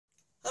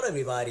Hello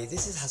everybody,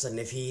 this is Hassan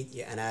Nafid,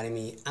 your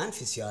anatomy and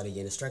physiology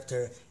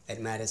instructor at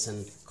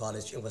Madison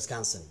College in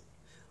Wisconsin.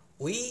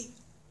 We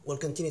will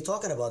continue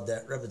talking about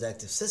the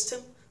reproductive system.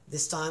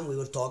 This time we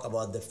will talk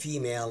about the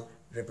female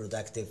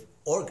reproductive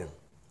organ.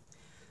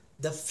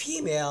 The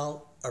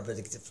female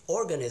reproductive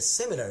organ is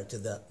similar to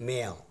the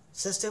male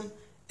system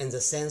in the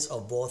sense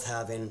of both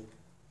having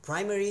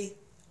primary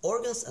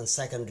organs and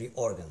secondary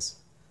organs.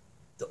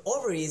 The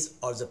ovaries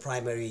are the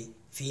primary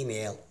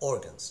female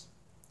organs.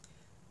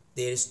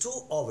 There is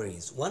two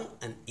ovaries, one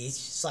on each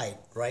side,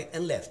 right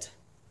and left.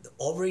 The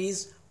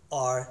ovaries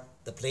are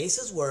the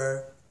places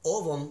where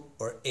ovum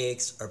or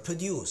eggs are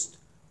produced,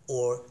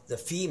 or the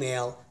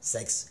female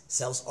sex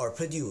cells are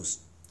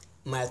produced,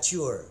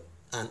 mature,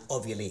 and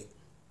ovulate.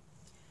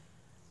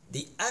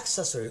 The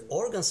accessory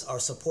organs are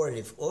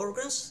supportive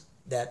organs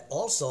that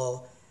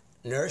also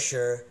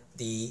nurture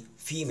the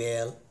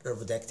female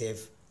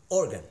reproductive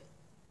organ.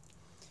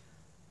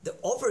 The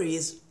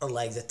ovaries are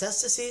like the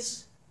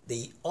testes.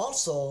 They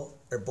also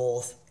are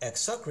both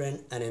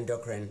exocrine and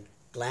endocrine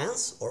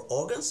glands or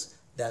organs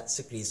that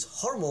secrete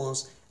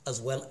hormones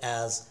as well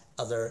as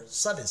other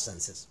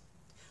substances.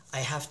 I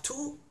have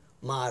two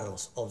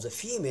models of the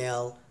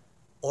female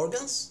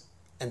organs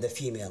and the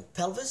female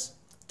pelvis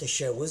to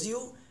share with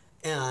you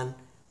and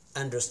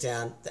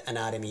understand the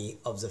anatomy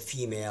of the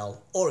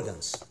female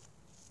organs.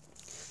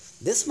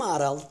 This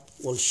model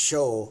will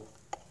show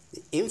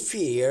the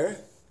inferior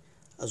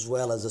as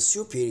well as the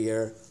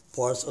superior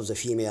parts of the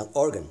female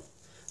organ.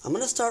 I'm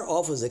going to start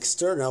off with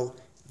external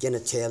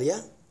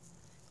genitalia.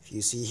 If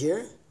you see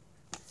here,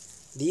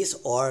 these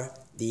are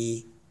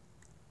the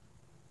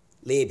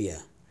labia.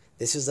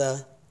 This is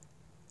the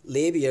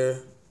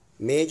labia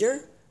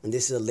major and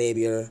this is the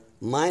labia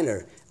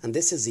minor, and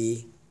this is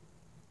the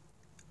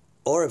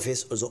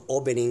orifice or the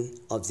opening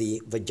of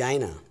the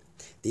vagina.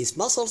 These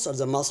muscles are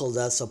the muscles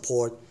that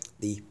support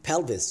the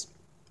pelvis.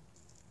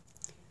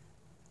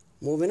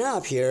 Moving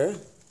up here,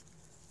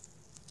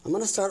 I'm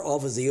going to start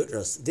off with the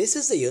uterus. This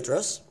is the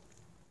uterus.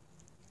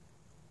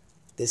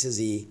 This is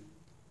the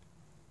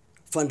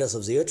fundus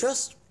of the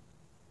uterus.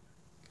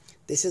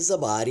 This is the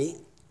body,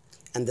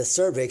 and the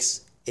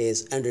cervix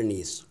is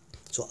underneath.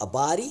 So a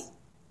body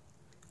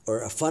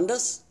or a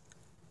fundus,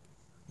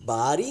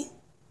 body,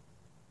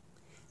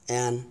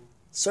 and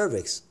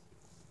cervix.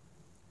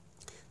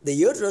 The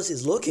uterus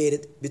is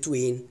located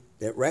between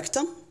the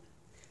rectum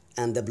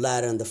and the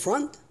bladder in the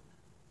front.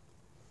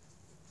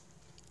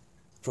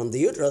 From the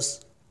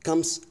uterus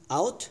comes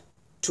out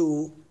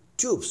two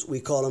tubes.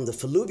 We call them the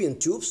fallopian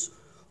tubes,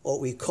 or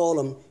we call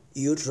them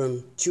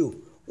uterine tube,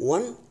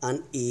 one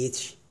on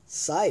each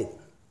side.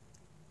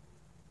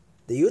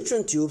 The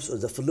uterine tubes or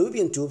the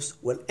fallopian tubes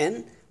will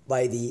end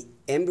by the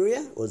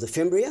embryo or the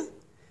fimbria,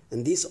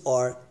 and these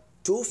are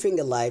two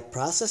finger-like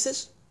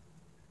processes.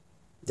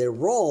 Their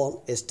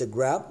role is to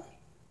grab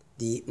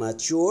the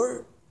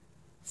mature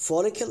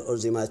follicle or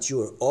the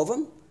mature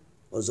ovum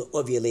or the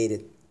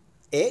ovulated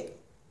egg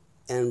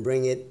and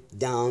bring it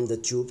down the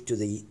tube to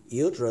the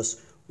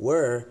uterus,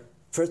 where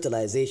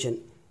fertilization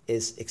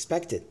is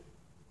expected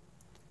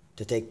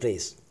to take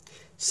place.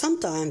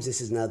 Sometimes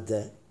this is not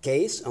the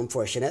case,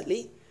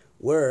 unfortunately,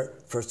 where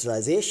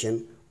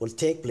fertilization will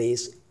take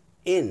place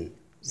in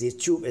the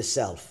tube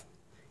itself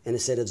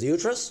instead of the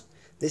uterus.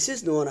 This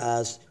is known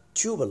as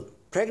tubal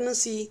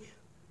pregnancy,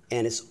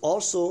 and it's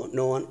also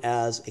known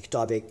as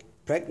ectopic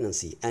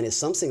pregnancy, and it's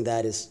something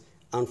that is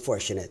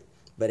unfortunate,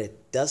 but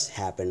it does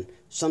happen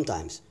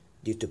sometimes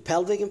due to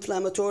pelvic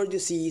inflammatory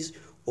disease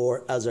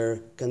or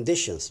other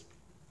conditions.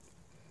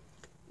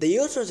 The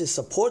uterus is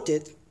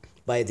supported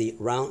by the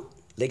round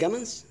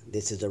ligaments.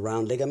 This is the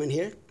round ligament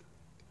here,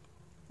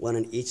 one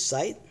on each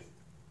side.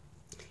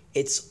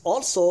 It's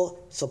also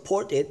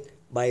supported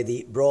by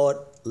the broad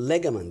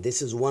ligament.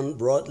 This is one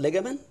broad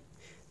ligament.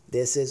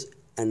 This is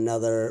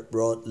another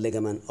broad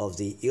ligament of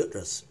the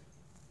uterus.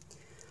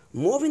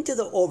 Moving to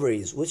the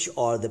ovaries, which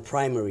are the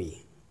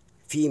primary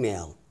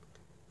female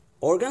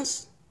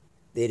organs.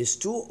 There is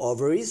two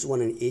ovaries,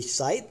 one on each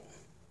side,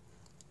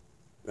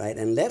 right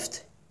and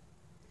left.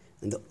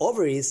 And the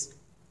ovaries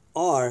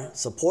are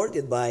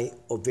supported by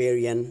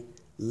ovarian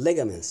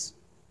ligaments,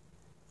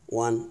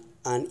 one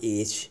on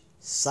each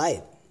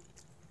side.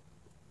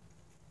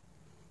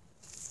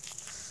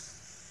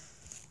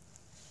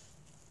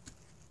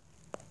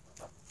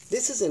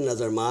 This is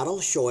another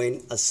model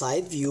showing a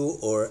side view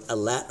or a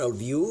lateral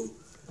view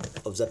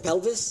of the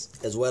pelvis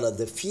as well as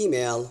the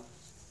female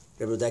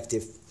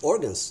reproductive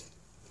organs.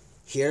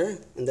 Here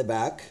in the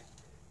back,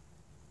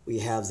 we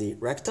have the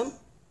rectum,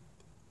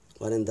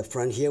 but in the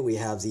front here, we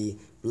have the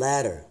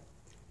bladder.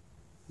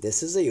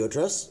 This is the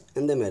uterus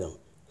in the middle.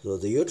 So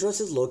the uterus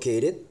is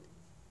located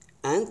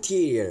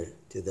anterior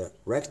to the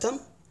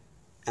rectum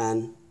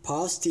and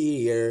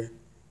posterior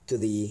to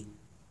the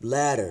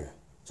bladder.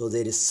 So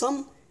there is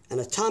some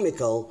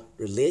anatomical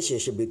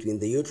relationship between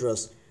the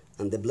uterus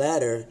and the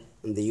bladder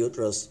and the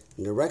uterus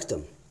and the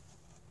rectum.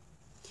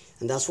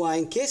 And that's why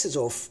in cases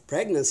of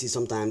pregnancy,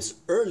 sometimes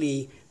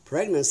early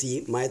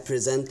pregnancy might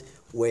present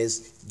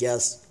with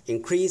just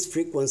increased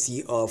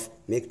frequency of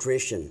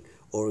menstruation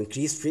or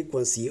increased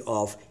frequency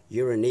of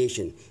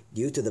urination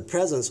due to the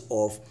presence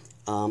of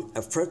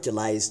a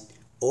fertilized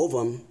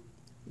ovum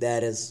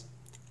that is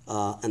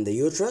in the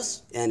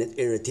uterus, and it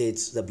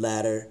irritates the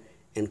bladder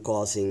and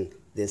causing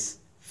this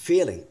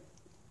feeling.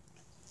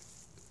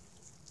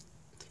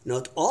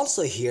 Note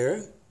also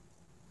here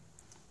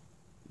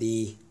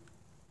the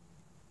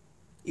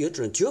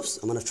uterine tubes.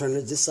 I'm going to turn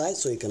it this side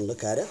so you can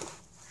look at it.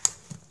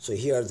 So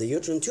here are the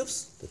uterine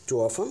tubes, the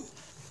two of them.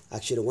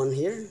 Actually one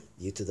here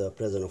due to the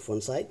presence of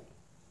one side.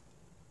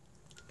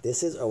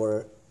 This is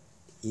our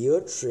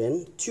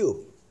uterine tube.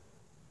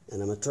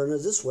 And I'm going to turn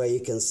it this way.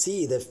 You can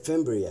see the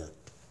fimbria.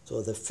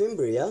 So the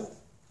fimbria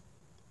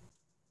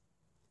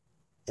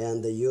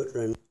and the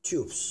uterine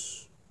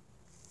tubes.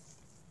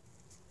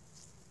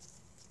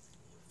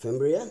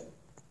 Fimbria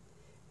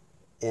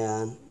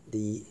and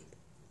the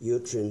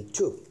uterine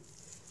tube.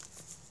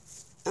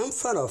 In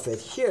front of it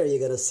here you're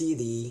going to see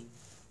the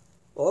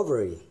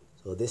ovary.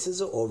 So this is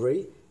the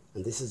ovary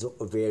and this is the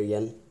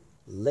ovarian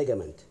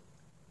ligament.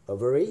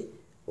 Ovary,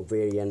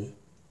 ovarian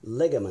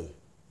ligament,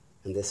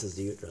 and this is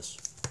the uterus.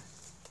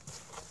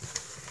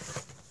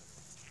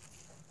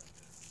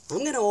 I'm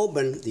going to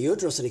open the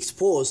uterus and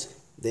expose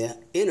the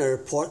inner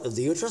part of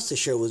the uterus to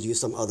share with you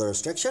some other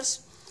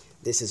structures.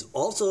 This is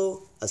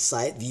also a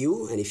side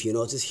view, and if you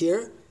notice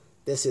here,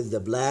 this is the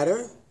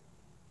bladder,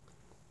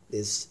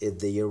 this is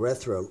the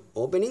urethral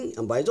opening,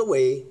 and by the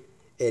way,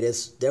 it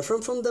is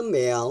different from the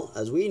male.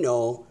 As we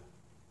know,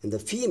 in the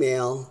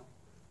female,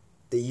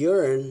 the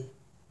urine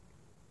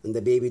and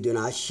the baby do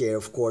not share,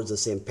 of course, the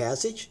same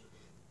passage.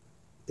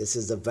 This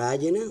is the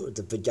vagina, or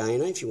the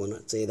vagina, if you want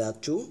to say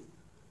that too.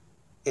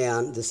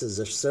 And this is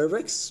the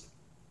cervix,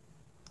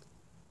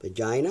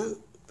 vagina,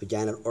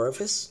 vaginal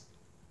orifice,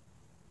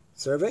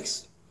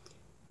 cervix,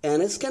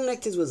 and it's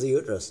connected with the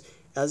uterus.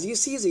 As you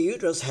see, the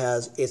uterus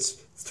has its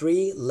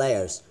three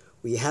layers.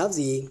 We have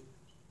the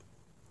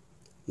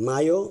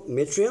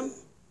myometrium,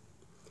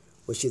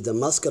 which is the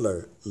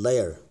muscular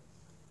layer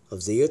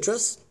of the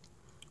uterus.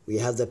 We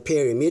have the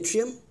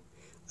perimetrium,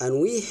 and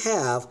we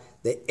have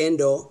the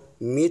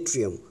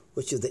endometrium,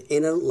 which is the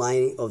inner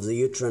lining of the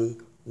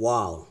uterine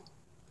wall.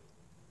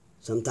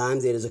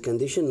 Sometimes there is a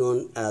condition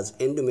known as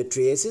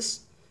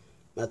endometriosis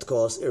that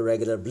causes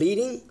irregular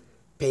bleeding,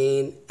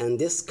 pain, and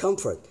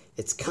discomfort.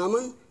 It's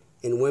common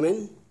in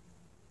women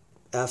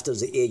after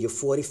the age of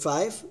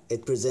 45.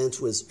 It presents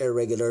with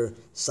irregular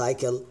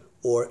cycle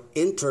or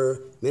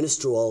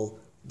intermenstrual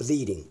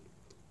bleeding.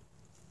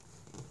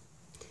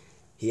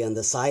 Here on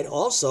the side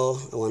also,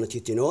 I wanted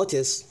you to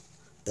notice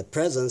the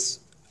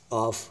presence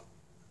of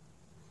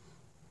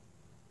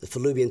the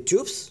fallopian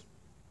tubes,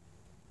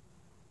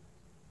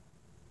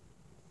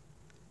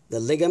 the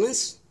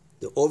ligaments,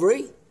 the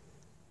ovary,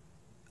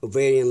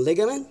 ovarian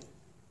ligament,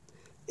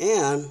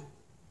 and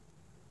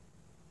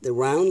the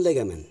round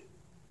ligament.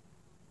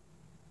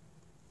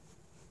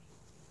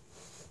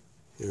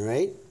 All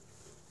right.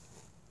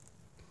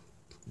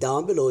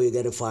 Down below, you're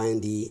going to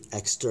find the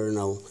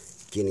external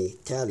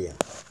genitalia.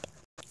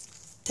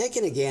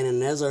 Taking again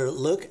another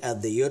look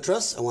at the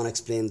uterus, I want to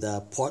explain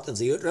the part of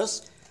the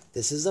uterus.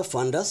 This is the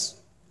fundus,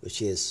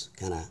 which is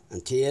kind of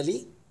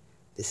anteriorly.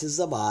 This is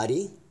the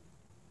body.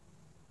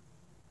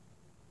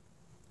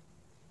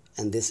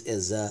 And this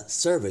is the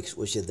cervix,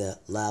 which is the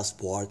last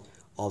part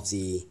of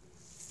the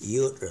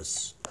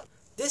uterus.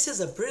 This is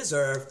a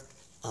preserved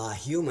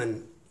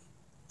human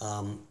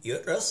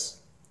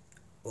uterus,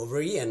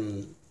 ovary,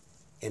 and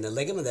a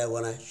ligament that I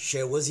want to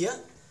share with you.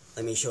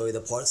 Let me show you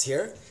the parts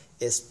here.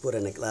 It's put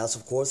in a glass,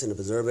 of course, in a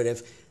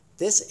preservative.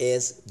 This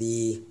is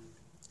the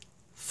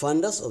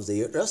fundus of the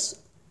uterus.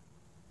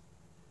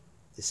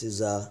 This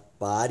is a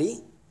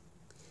body,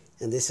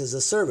 and this is the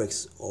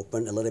cervix.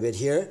 Open a little bit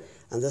here.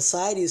 On the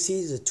side, you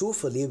see the two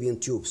fallopian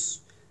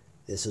tubes.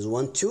 This is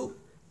one tube,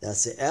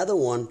 that's the other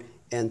one,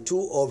 and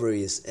two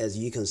ovaries, as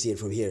you can see it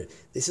from here.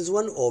 This is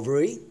one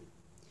ovary,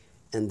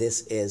 and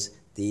this is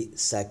the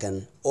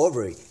second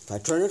ovary. If I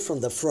turn it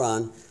from the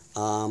front,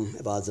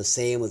 about the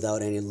same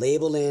without any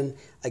labeling.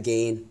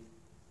 Again,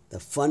 the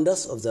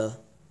fundus of the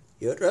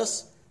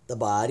uterus, the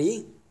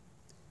body,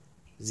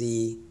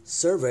 the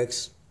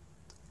cervix,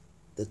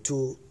 the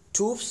two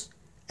tubes,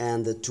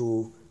 and the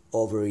two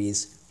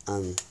ovaries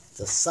on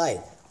the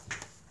side.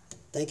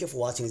 Thank you for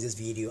watching this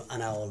video,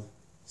 and I will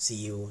see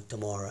you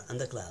tomorrow in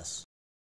the class.